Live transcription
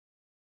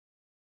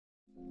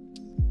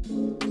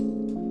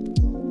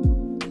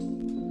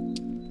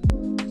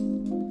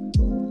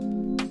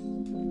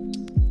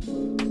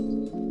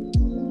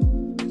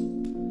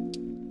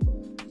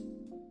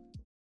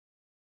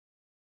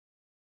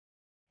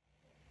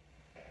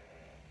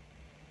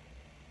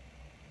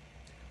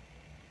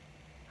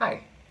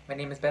Hi, my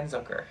name is Ben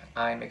Zucker.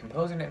 I'm a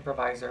composer and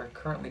improviser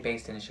currently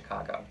based in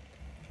Chicago.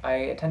 I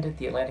attended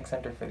the Atlantic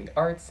Center for the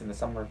Arts in the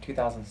summer of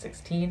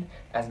 2016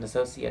 as an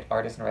associate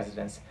artist in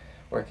residence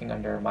working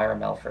under Myra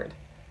Melford.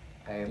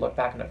 I look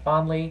back on it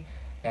fondly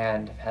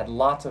and have had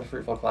lots of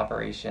fruitful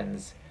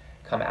collaborations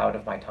come out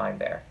of my time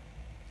there.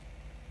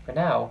 For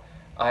now,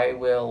 I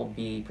will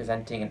be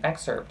presenting an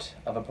excerpt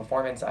of a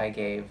performance I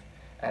gave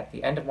at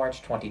the end of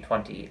March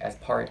 2020 as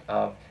part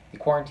of the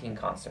Quarantine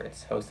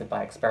Concerts hosted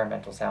by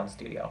Experimental Sound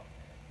Studio.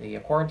 The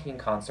Quarantine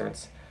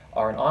Concerts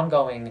are an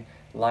ongoing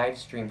live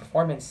stream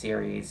performance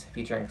series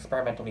featuring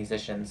experimental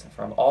musicians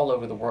from all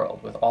over the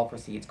world, with all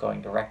proceeds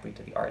going directly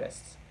to the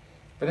artists.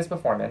 For this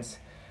performance,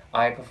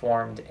 I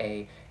performed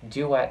a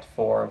duet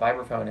for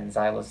vibraphone and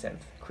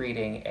xylosynth,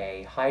 creating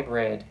a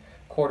hybrid,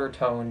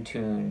 quarter-tone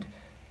tuned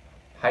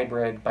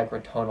hybrid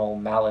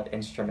microtonal mallet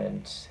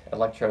instrument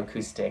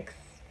electroacoustic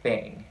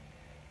thing.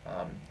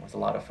 It was a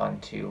lot of fun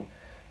to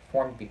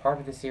be part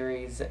of the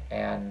series,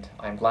 and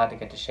I'm glad to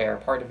get to share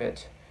part of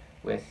it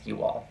with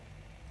you all.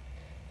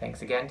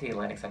 Thanks again to the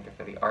Atlantic Center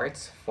for the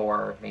Arts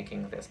for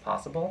making this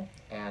possible,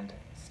 and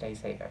stay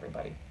safe,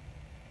 everybody.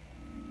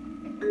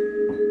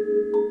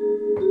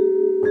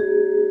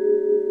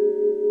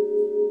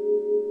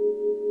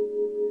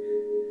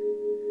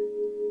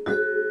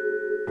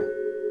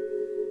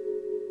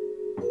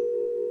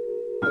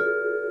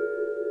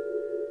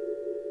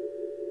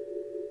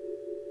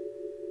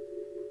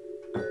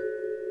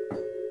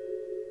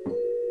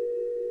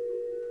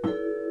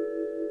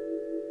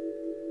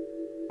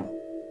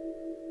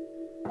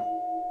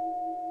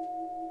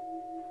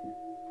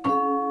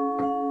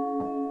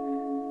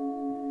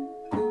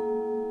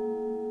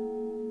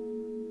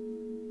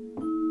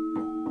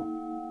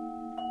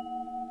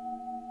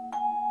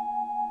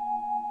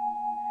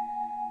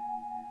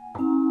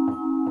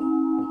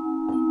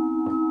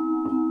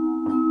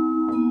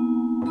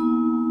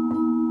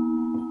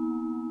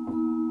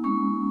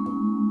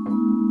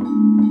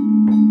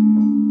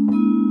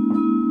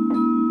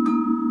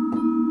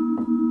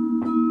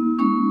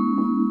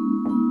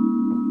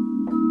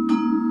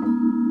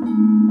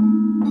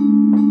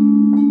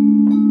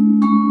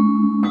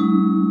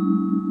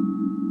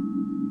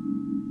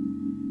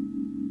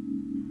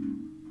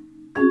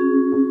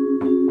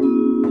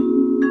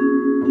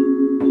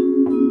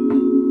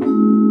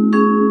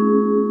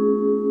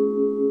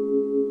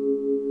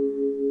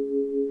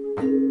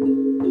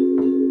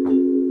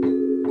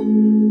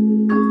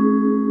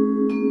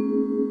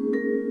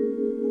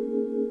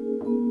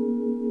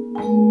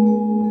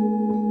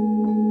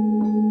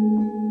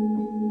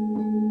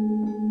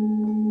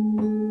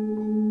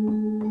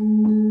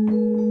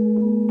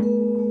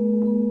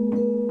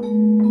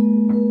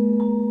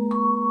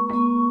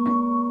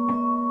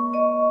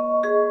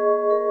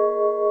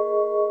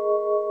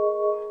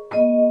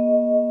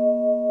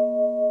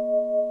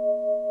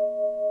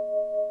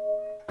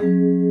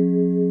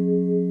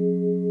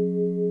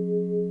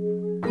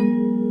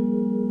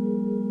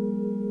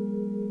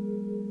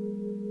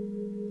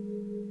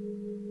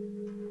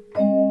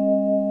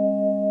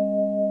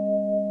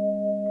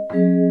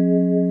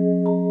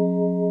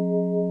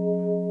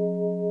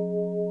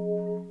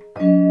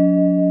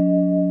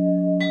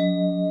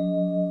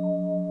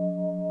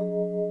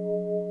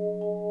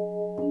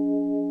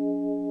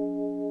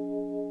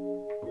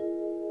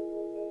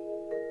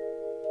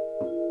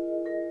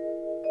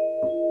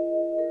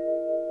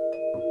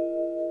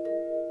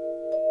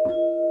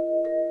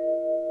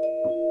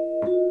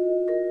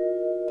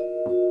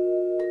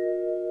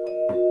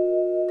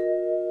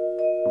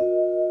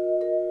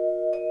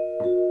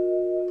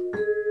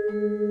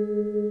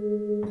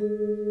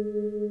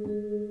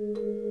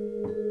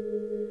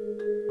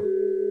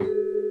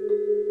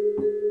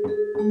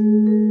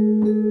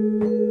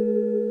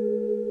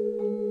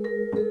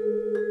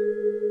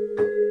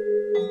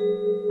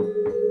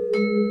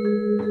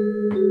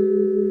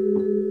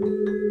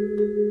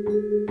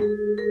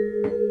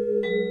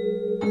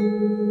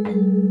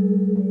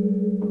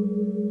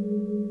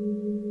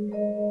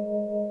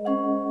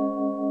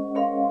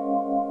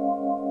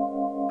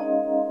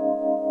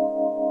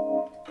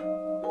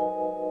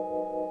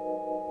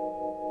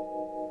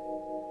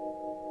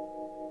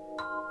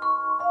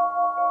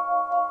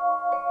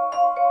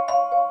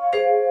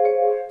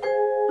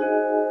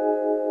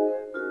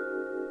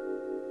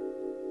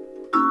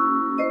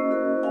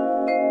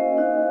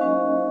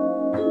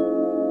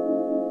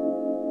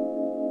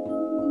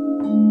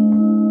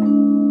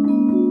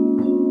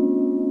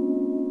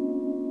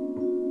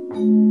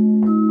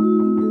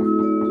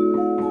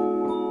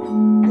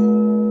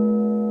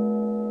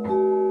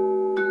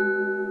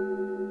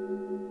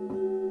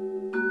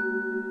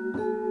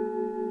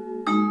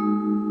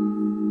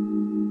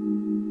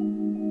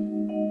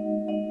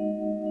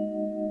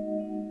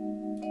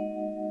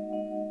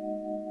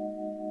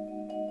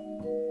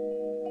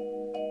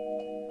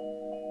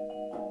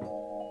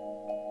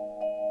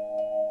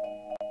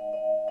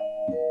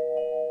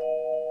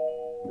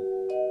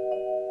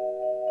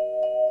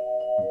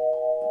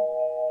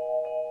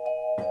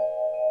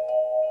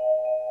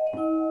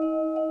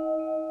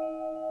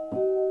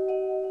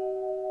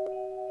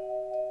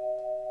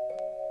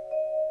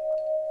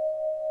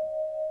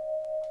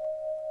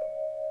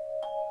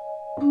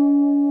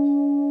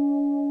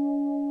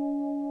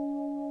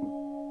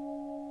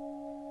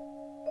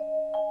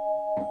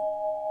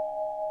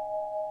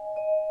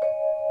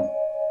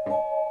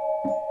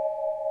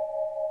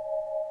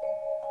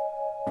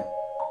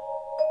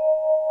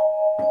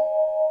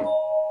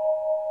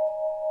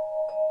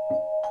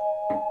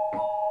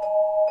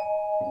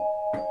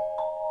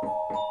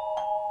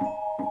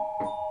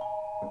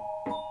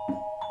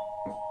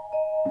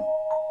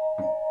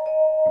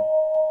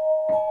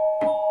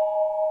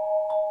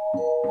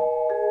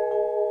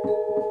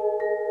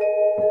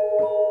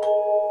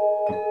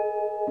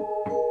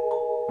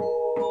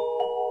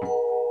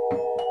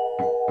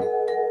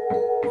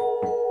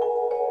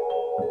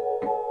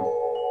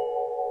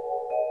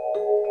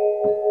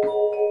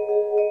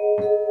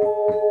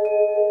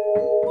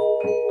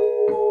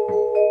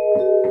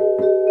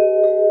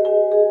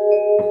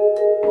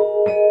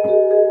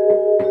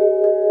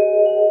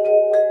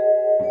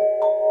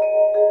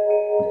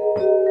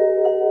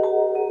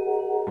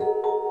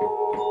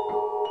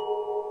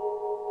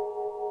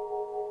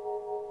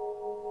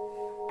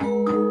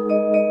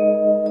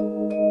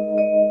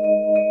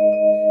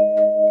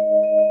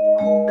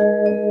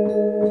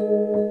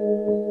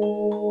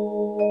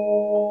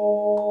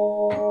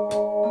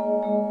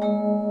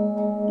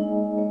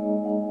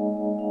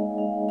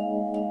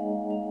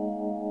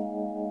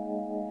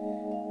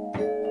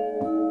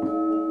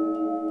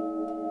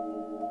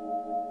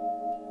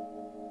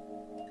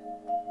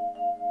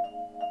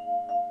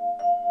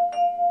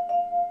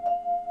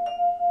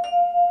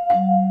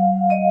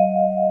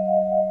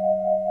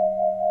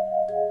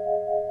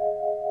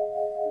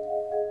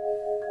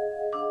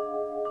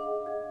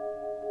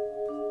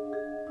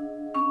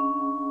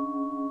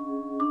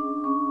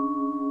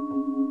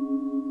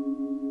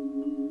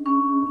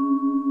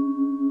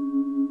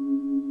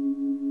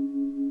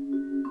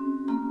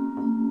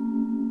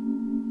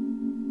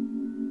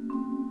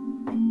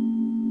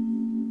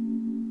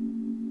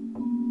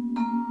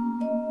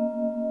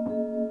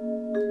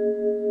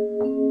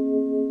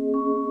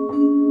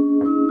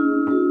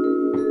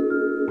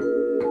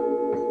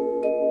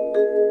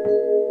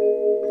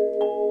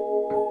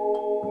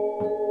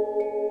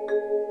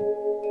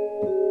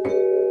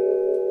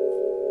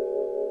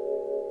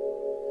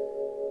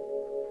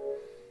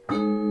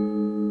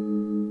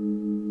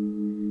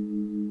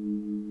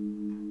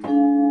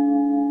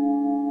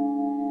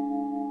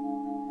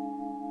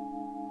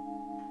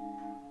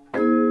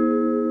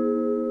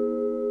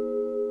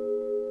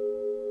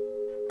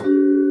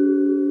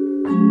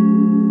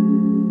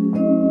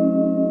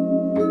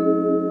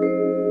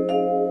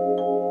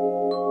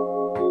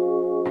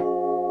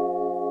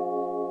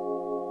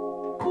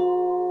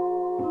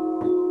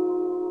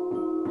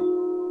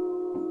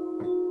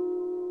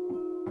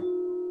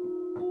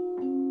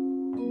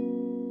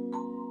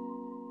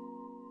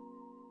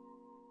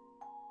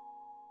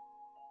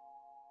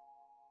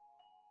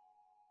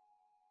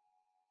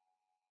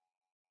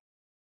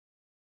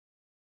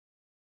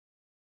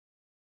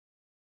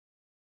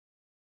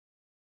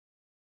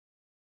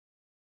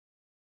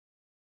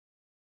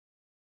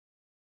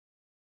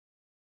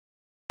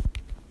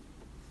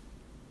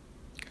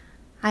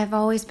 I've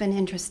always been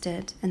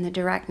interested in the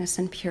directness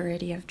and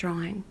purity of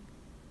drawing.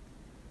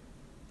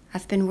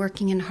 I've been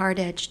working in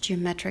hard-edged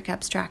geometric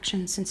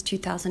abstraction since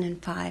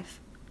 2005.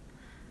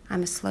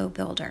 I'm a slow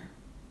builder.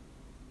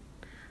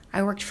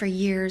 I worked for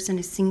years in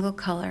a single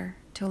color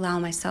to allow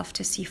myself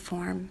to see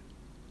form.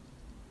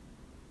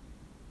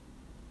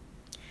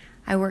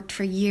 I worked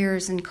for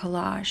years in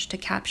collage to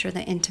capture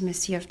the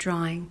intimacy of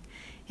drawing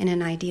in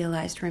an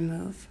idealized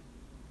remove.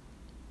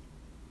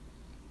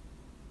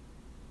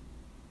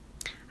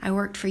 I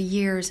worked for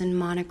years in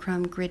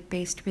monochrome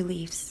grid-based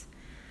reliefs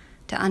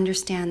to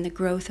understand the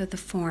growth of the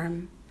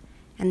form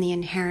and the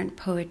inherent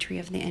poetry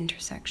of the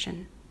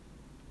intersection,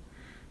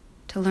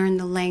 to learn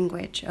the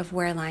language of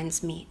where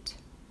lines meet.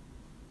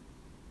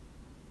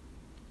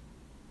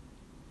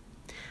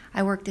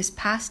 I worked this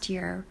past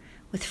year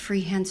with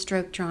freehand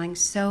stroke drawing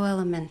so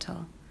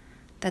elemental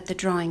that the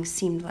drawings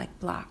seemed like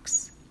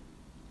blocks.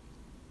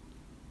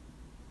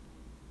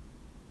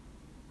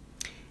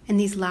 In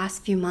these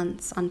last few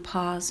months on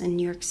pause in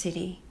New York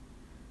City,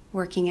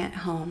 working at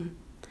home,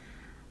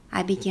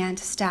 I began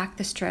to stack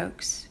the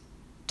strokes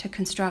to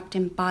construct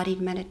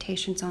embodied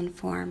meditations on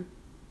form,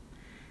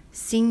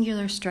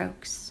 singular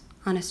strokes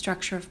on a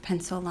structure of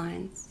pencil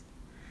lines,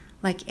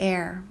 like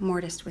air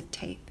mortised with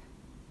tape.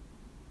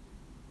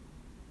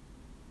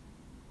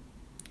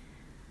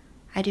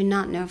 I do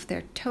not know if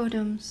they're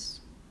totems,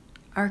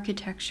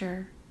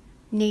 architecture,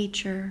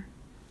 nature,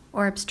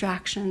 or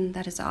abstraction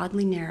that is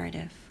oddly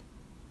narrative,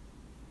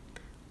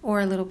 or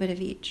a little bit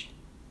of each.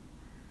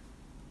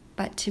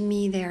 But to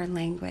me, they are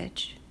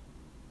language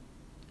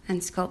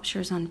and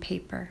sculptures on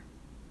paper,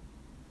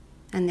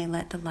 and they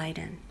let the light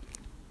in.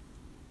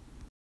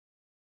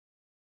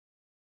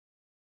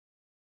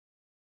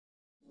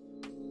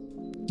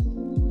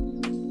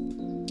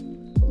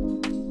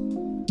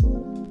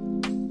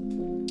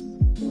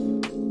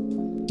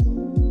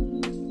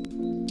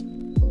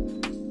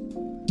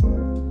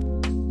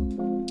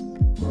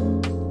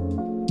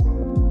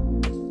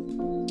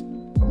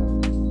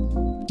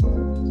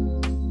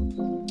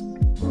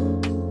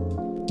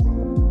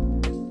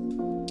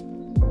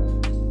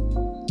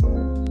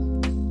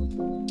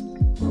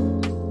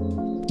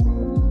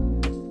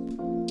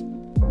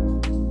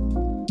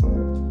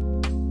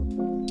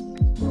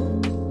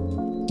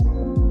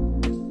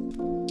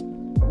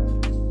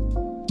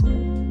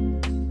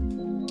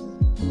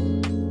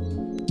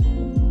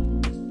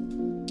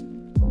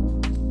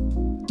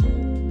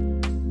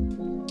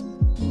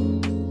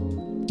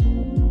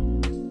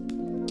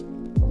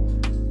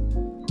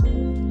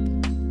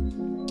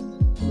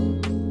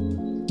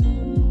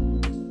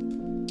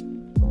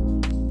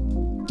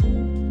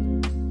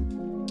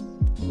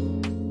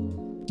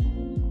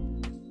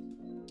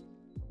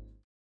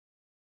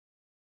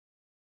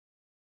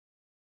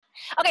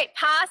 Okay,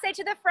 passe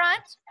to the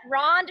front,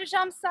 rond de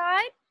jambe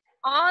side,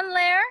 en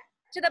l'air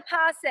to the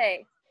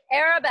passe,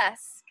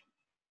 arabesque,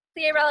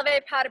 plie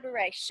relevé pas de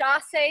bourrée,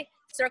 chassé,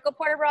 circle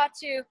porte bras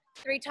 2,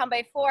 3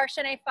 tombe 4,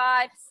 chaîné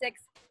 5, 6,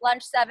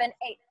 lunge 7,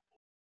 8.